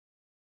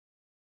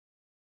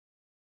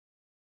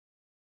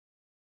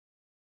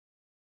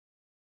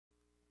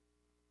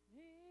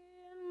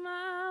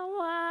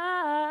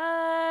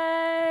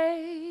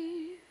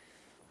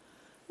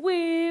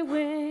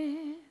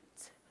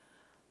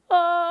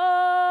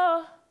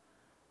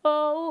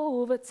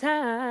over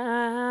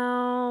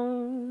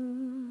town.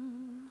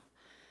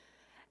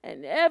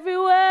 And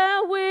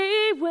everywhere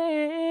we went,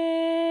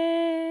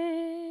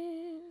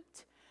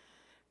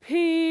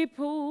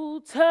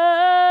 people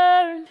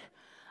turned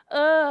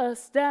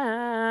us down.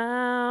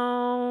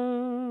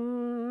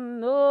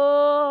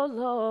 Oh,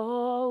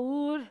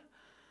 Lord,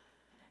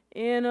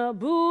 in a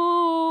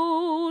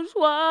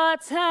bourgeois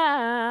town,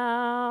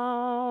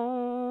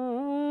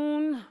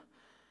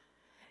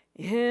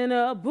 in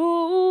a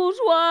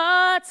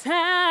bourgeois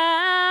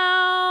town,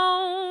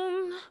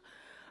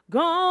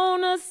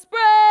 gonna spread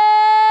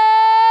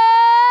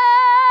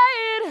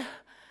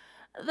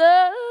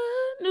the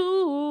news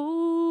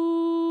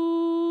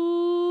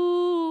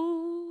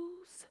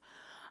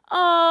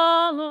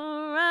all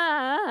around.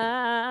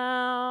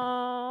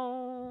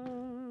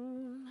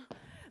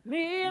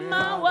 Me and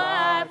my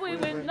wife, we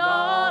went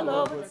all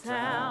over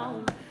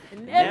town,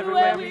 and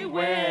everywhere we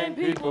went,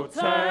 people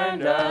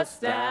turned us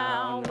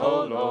down.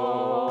 Oh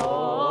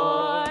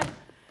Lord,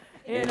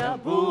 in a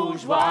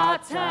bourgeois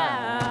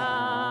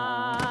town,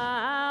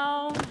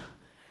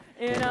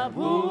 in a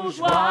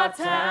bourgeois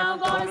town,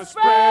 gonna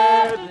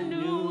spread the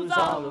news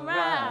all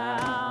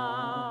around.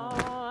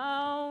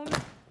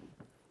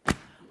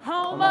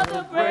 Home of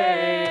the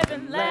brave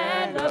and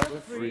land of the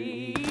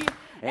free,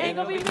 ain't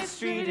gonna be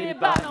mistreated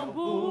by no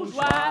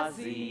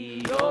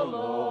bourgeoisie. Oh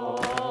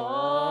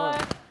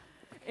Lord,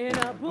 in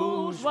a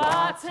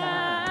bourgeois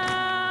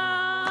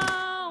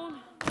town,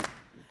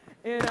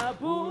 in a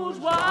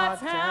bourgeois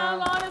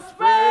town, gonna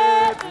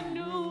spread the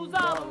news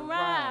all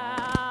around.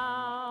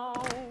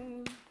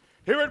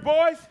 Hear it,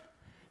 boys?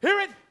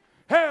 Hear it?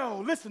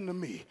 Hell, listen to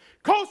me.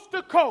 Coast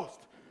to coast.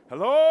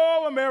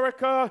 Hello,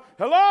 America.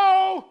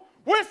 Hello.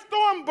 We're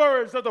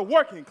stormbirds of the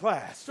working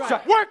class.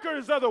 Strike.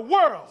 Workers of the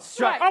world.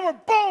 Strike. Our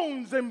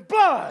bones and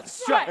blood.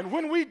 Strike. And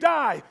when we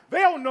die,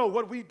 they'll know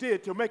what we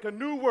did to make a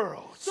new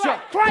world.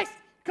 Strike. Christ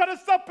cut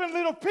us up in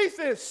little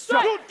pieces.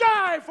 Strike. You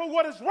die for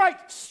what is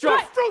right.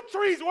 Strike. Fruit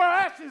trees where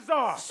ashes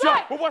are.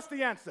 Strike. But what's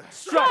the answer?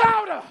 Strike.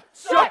 Louder.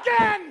 Strike.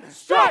 Again.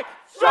 Strike.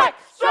 Strike.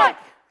 Strike.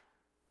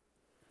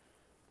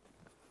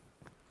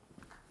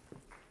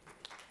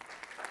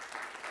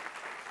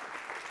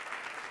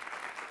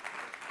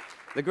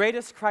 The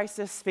greatest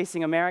crisis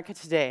facing America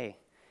today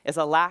is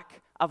a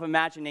lack of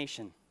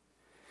imagination.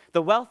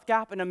 The wealth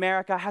gap in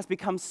America has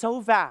become so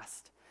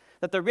vast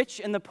that the rich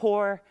and the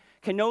poor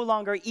can no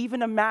longer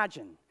even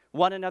imagine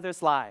one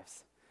another's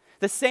lives.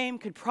 The same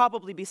could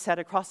probably be said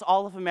across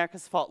all of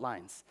America's fault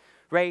lines: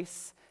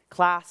 race,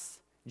 class,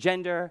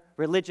 gender,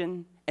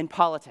 religion, and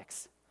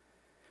politics.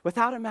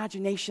 Without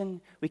imagination,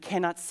 we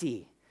cannot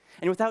see.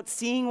 And without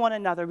seeing one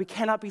another, we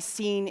cannot be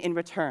seen in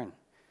return.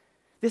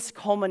 This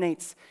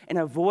culminates in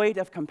a void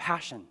of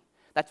compassion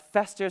that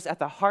festers at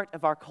the heart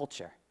of our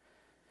culture.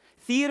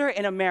 Theater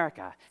in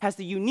America has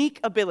the unique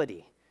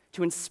ability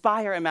to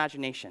inspire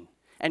imagination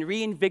and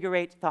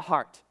reinvigorate the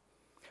heart.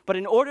 But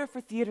in order for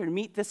theater to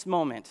meet this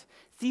moment,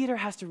 theater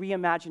has to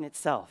reimagine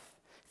itself.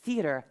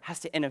 Theater has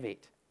to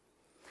innovate.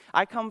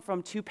 I come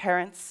from two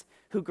parents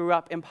who grew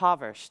up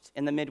impoverished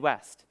in the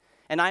Midwest,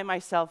 and I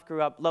myself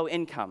grew up low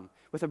income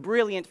with a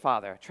brilliant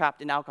father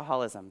trapped in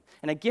alcoholism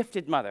and a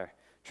gifted mother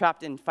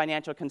trapped in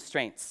financial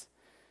constraints.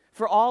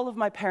 For all of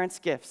my parents'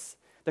 gifts,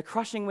 the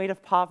crushing weight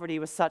of poverty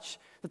was such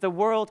that the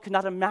world could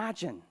not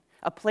imagine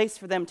a place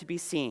for them to be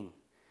seen,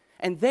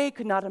 and they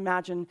could not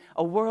imagine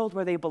a world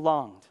where they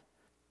belonged.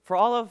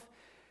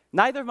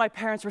 Neither of my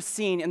parents were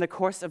seen in the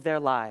course of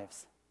their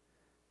lives,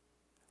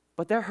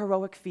 but their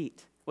heroic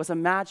feat was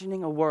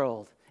imagining a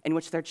world in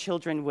which their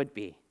children would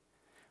be.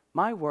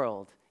 My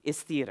world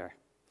is theater.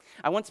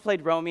 I once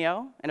played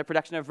Romeo in a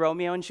production of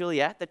Romeo and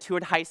Juliet that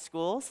toured high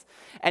schools,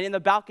 and in the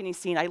balcony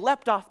scene, I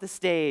leapt off the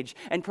stage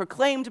and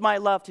proclaimed my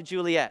love to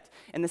Juliet,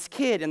 and this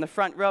kid in the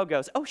front row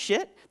goes, "Oh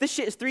shit, this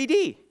shit is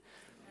 3D."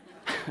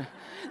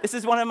 This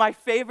is one of my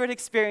favorite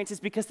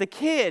experiences because the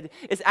kid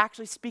is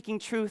actually speaking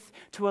truth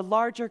to a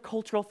larger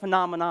cultural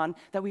phenomenon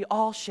that we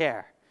all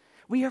share.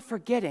 We are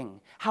forgetting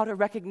how to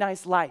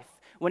recognize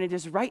life when it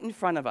is right in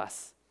front of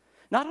us,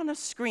 not on a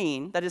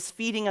screen that is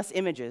feeding us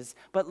images,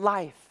 but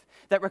life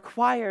that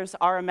requires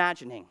our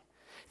imagining.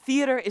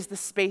 Theater is the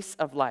space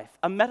of life,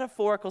 a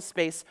metaphorical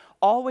space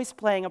always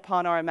playing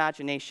upon our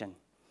imagination.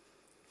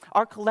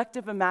 Our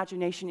collective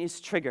imagination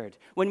is triggered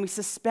when we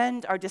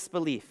suspend our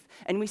disbelief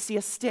and we see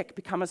a stick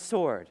become a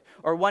sword,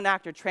 or one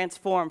actor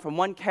transform from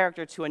one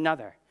character to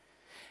another.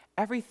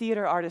 Every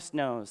theater artist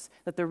knows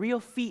that the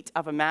real feat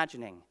of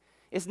imagining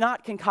is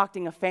not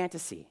concocting a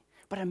fantasy,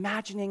 but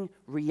imagining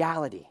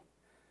reality.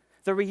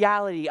 The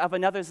reality of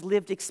another's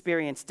lived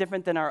experience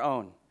different than our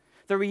own.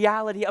 The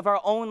reality of our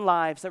own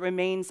lives that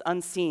remains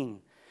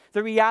unseen.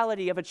 The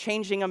reality of a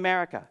changing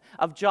America,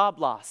 of job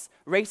loss,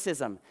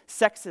 racism,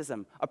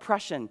 sexism,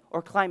 oppression,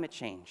 or climate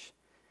change.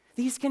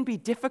 These can be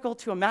difficult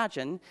to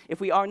imagine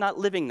if we are not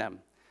living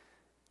them.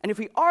 And if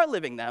we are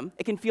living them,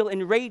 it can feel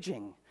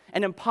enraging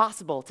and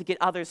impossible to get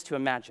others to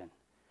imagine.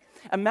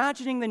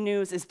 Imagining the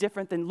news is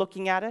different than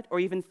looking at it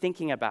or even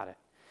thinking about it.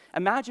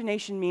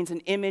 Imagination means an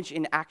image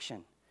in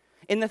action.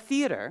 In the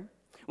theater,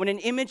 When an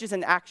image is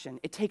in action,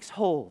 it takes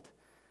hold.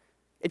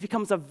 It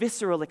becomes a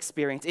visceral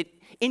experience. It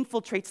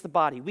infiltrates the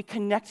body. We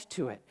connect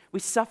to it. We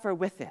suffer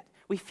with it.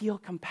 We feel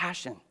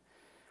compassion.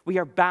 We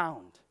are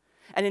bound.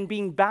 And in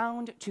being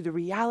bound to the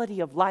reality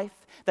of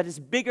life that is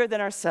bigger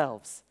than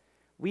ourselves,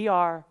 we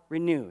are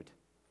renewed.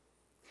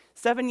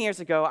 7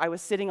 years ago, I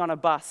was sitting on a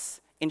bus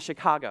in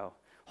Chicago,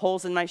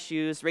 holes in my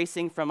shoes,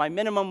 racing from my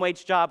minimum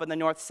wage job on the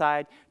north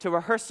side to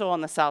rehearsal on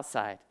the south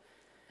side.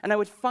 And I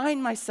would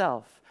find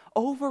myself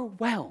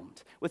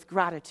overwhelmed with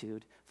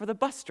gratitude for the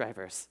bus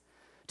drivers,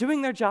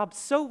 doing their job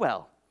so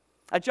well,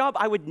 a job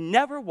I would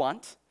never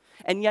want,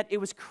 and yet it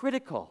was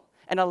critical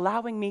and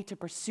allowing me to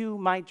pursue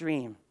my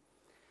dream.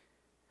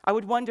 I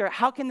would wonder,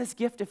 how can this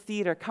gift of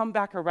theater come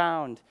back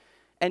around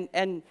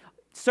and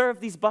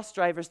serve these bus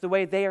drivers the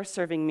way they are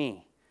serving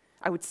me?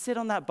 I would sit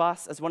on that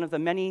bus as one of the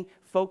many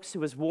folks who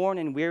was worn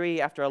and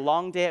weary after a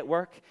long day at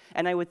work,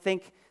 and I would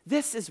think,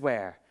 this is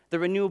where the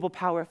renewable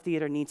power of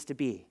theater needs to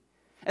be.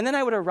 And then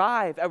I would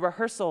arrive at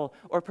rehearsal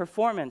or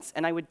performance,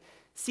 and I would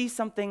see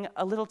something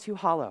a little too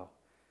hollow.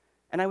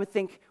 And I would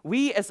think,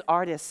 we as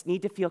artists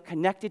need to feel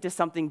connected to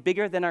something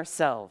bigger than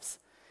ourselves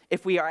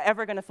if we are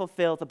ever going to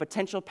fulfill the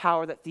potential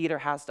power that theater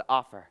has to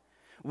offer.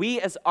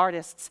 We as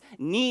artists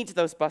need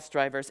those bus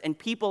drivers and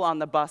people on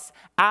the bus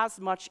as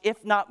much,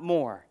 if not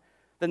more,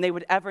 than they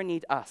would ever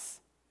need us.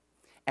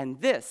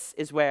 And this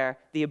is where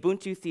the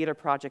Ubuntu Theater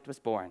Project was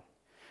born.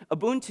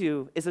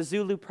 Ubuntu is a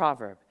Zulu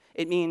proverb.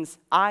 It means,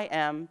 I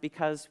am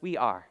because we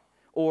are,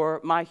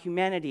 or my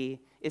humanity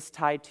is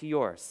tied to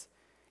yours.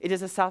 It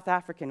is a South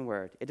African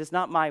word. It is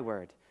not my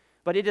word,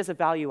 but it is a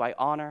value I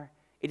honor.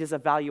 It is a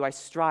value I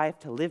strive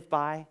to live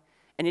by,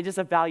 and it is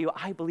a value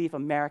I believe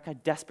America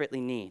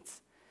desperately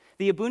needs.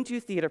 The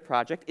Ubuntu Theater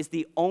Project is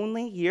the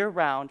only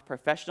year-round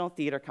professional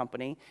theater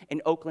company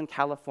in Oakland,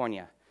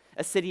 California,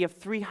 a city of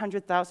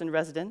 300,000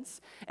 residents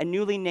and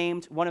newly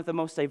named one of the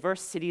most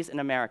diverse cities in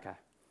America.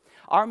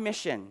 Our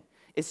mission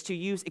is to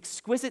use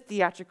exquisite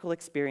theatrical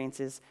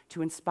experiences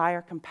to inspire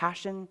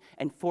compassion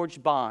and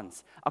forge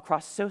bonds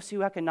across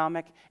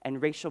socio-economic and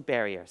racial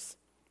barriers.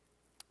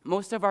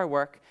 Most of our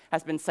work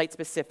has been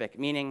site-specific,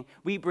 meaning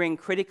we bring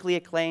critically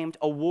acclaimed,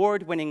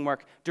 award-winning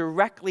work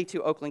directly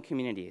to Oakland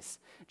communities.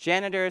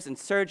 Janitors and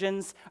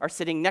surgeons are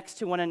sitting next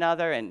to one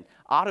another in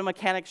auto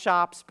mechanic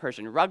shops,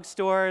 Persian rug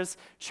stores,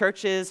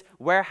 churches,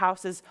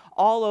 warehouses,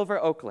 all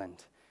over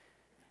Oakland,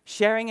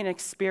 sharing an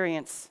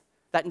experience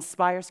that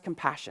inspires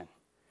compassion.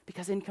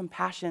 Because in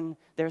compassion,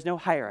 there's no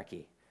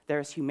hierarchy, there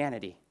is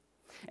humanity.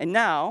 And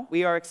now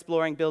we are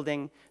exploring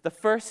building the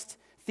first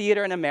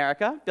theater in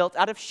America built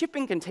out of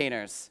shipping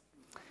containers.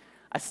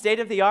 A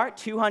state-of-the-art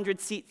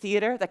 200-seat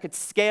theater that could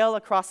scale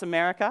across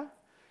America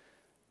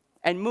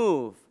and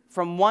move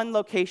from one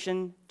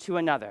location to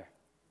another.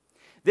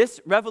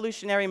 This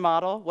revolutionary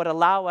model would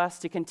allow us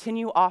to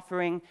continue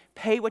offering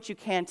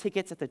pay-what-you-can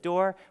tickets at the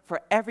door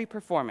for every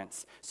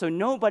performance, so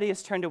nobody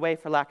is turned away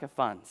for lack of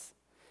funds.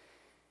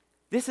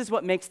 This is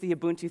what makes the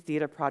Ubuntu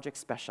Theater Project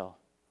special.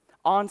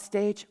 On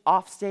stage,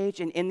 off stage,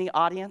 and in the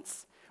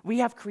audience, we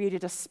have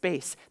created a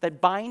space that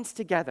binds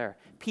together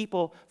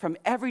people from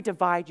every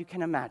divide you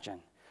can imagine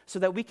so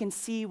that we can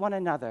see one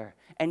another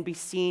and be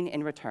seen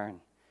in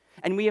return.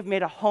 And we have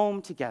made a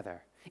home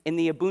together in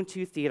the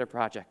Ubuntu Theater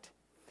Project.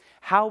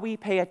 How we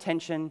pay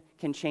attention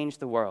can change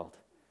the world.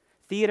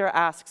 Theater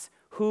asks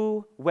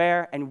who,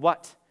 where, and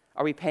what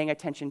are we paying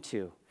attention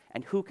to,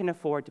 and who can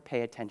afford to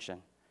pay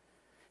attention.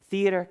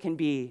 Theater can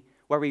be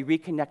where we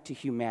reconnect to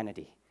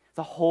humanity,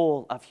 the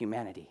whole of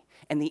humanity,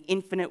 and the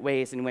infinite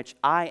ways in which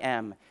I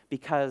am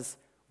because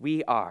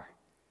we are.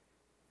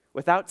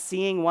 Without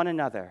seeing one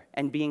another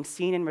and being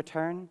seen in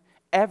return,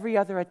 every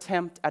other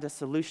attempt at a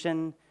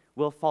solution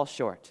will fall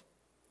short.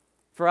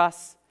 For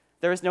us,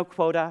 there is no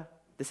quota.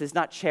 This is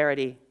not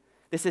charity.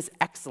 This is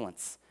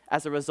excellence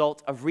as a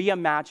result of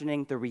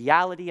reimagining the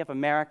reality of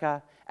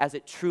America as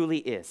it truly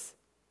is.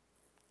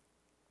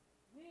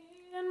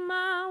 And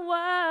my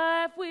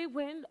wife, we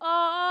went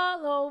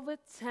all over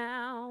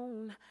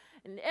town,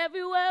 and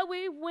everywhere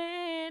we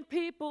went,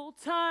 people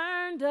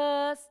turned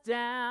us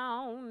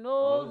down.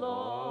 Oh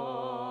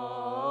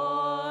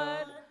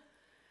Lord,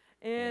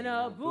 in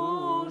a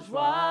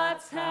bourgeois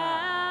town,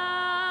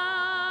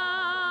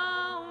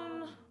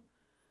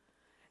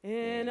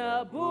 in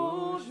a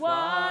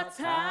bourgeois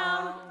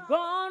town,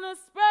 gonna